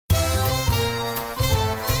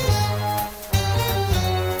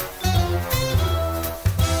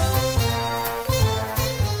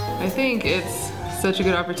think it's such a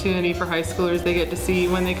good opportunity for high schoolers. They get to see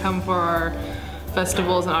when they come for our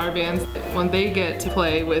festivals and our bands, when they get to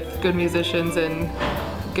play with good musicians and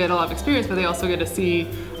get a lot of experience, but they also get to see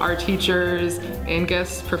our teachers and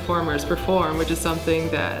guest performers perform, which is something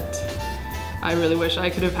that I really wish I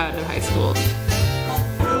could have had in high school.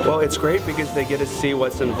 Well, it's great because they get to see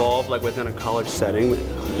what's involved, like within a college setting.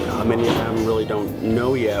 Many of them really don't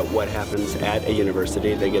know yet what happens at a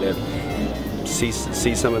university. They get to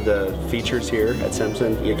see some of the features here at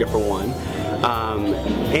Simpson, you get for one.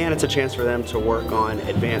 And it's a chance for them to work on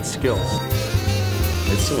advanced skills.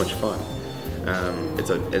 It's so much fun.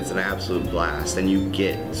 It's an absolute blast, and you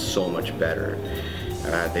get so much better.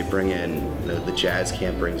 They bring in, the jazz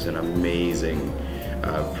camp brings in amazing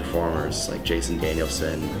performers like Jason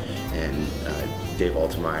Danielson and Dave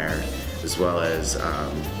Altemeyer, as well as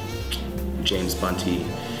James Bunty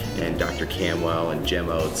and Dr. Camwell and Jim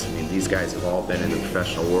Oates. I mean, these guys have all been in the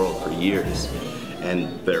professional world for years,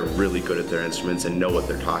 and they're really good at their instruments and know what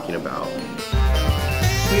they're talking about.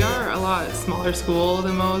 We are a lot smaller school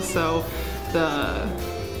than most, so the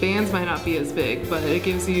bands might not be as big, but it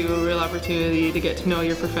gives you a real opportunity to get to know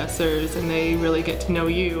your professors, and they really get to know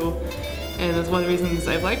you. And that's one of the reasons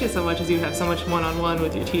I've liked it so much, is you have so much one-on-one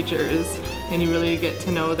with your teachers, and you really get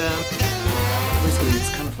to know them. Basically,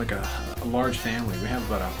 it's kind of like a large family. We have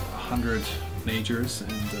about 100 majors,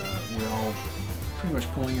 and we're all pretty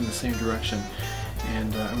much pulling in the same direction,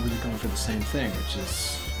 and we're going for the same thing, which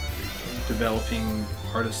is developing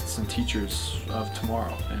artists and teachers of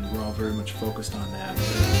tomorrow, and we're all very much focused on that.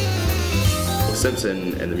 Well,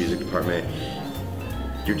 Simpson and the music department,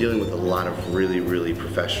 you're dealing with a lot of really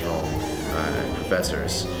professional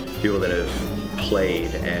professors, people that have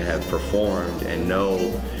played and have performed and know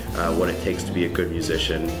what it takes to be a good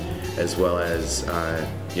musician, as well as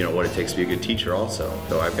you know, what it takes to be a good teacher also.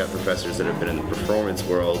 So I've got professors that have been in the performance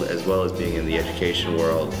world as well as being in the education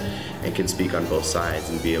world, and can speak on both sides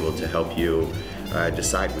and be able to help you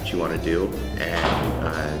decide what you want to do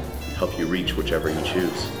and help you reach whichever you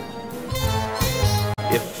choose.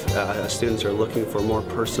 If students are looking for more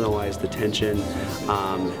personalized attention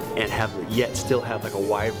and still have like a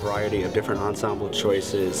wide variety of different ensemble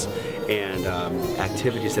choices and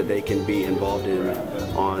activities that they can be involved in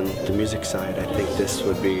on the music side, I think this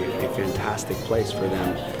would be a fantastic place for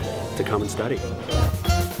them to come and study.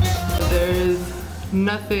 There's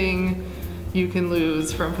nothing you can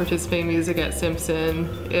lose from participating in music at Simpson,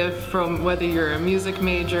 whether you're a music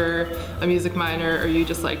major, a music minor, or you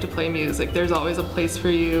just like to play music. There's always a place for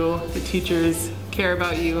you. The teachers care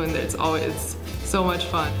about you, and it's always so much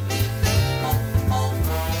fun.